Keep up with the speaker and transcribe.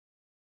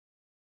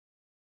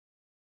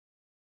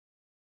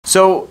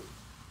So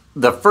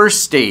the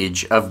first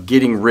stage of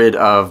getting rid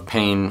of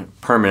pain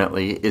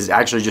permanently is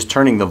actually just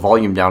turning the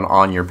volume down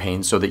on your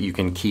pain so that you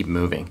can keep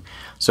moving.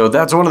 So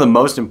that's one of the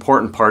most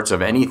important parts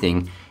of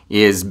anything,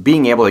 is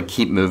being able to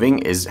keep moving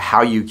is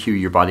how you cue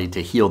your body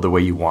to heal the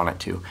way you want it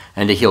to,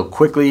 and to heal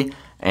quickly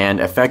and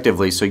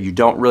effectively so you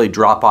don't really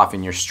drop off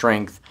in your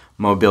strength,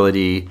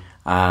 mobility,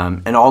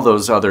 and all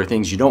those other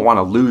things. You don't want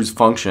to lose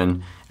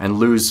function and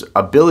lose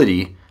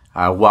ability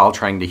while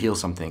trying to heal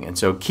something. And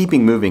so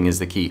keeping moving is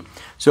the key.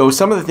 So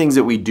some of the things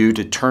that we do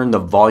to turn the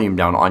volume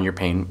down on your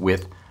pain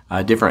with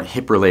different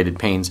hip-related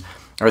pains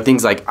are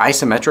things like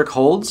isometric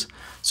holds.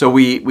 So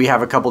we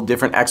have a couple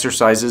different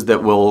exercises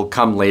that will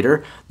come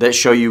later that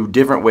show you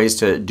different ways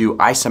to do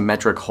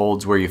isometric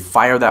holds, where you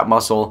fire that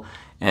muscle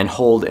and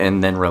hold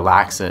and then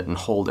relax it and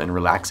hold and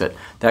relax it.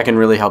 That can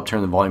really help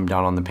turn the volume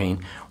down on the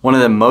pain. One of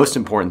the most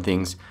important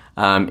things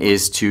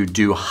is to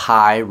do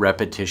high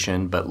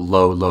repetition but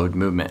low load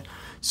movement.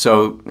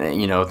 So,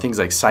 things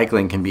like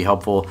cycling can be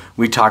helpful.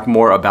 We talk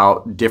more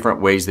about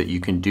different ways that you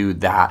can do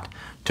that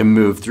to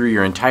move through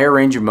your entire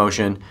range of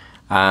motion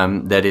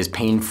that is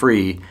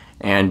pain-free,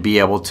 and be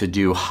able to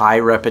do high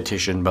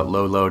repetition but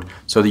low load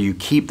so that you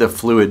keep the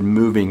fluid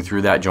moving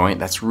through that joint.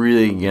 That's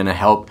really gonna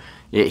help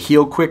it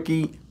heal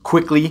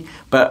quickly,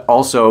 but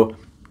also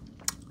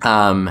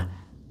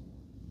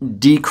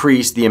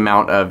decrease the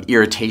amount of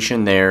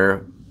irritation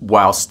there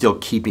while still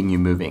keeping you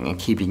moving and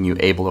keeping you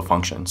able to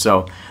function.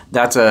 So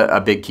that's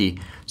a big key.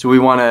 So we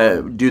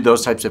wanna do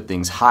those types of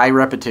things: high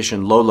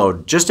repetition, low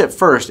load, just at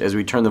first as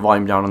we turn the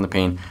volume down on the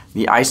pain,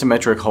 the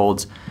isometric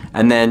holds,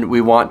 and then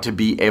we want to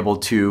be able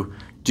to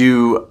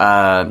do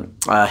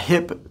a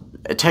hip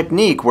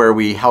technique where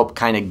we help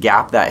kind of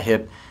gap that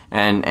hip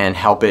and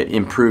help it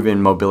improve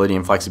in mobility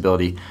and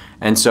flexibility.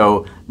 And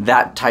so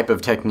that type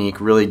of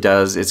technique really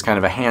it's kind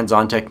of a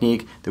hands-on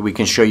technique that we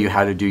can show you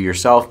how to do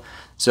yourself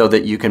so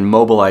that you can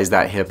mobilize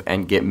that hip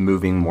and get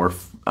moving more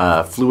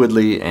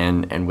fluidly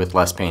and with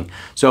less pain.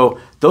 So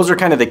those are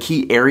kind of the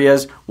key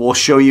areas. We'll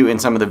show you in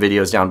some of the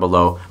videos down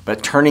below,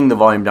 but turning the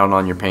volume down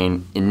on your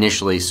pain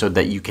initially so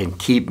that you can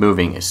keep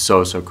moving is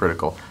so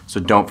critical. So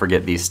don't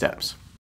forget these steps.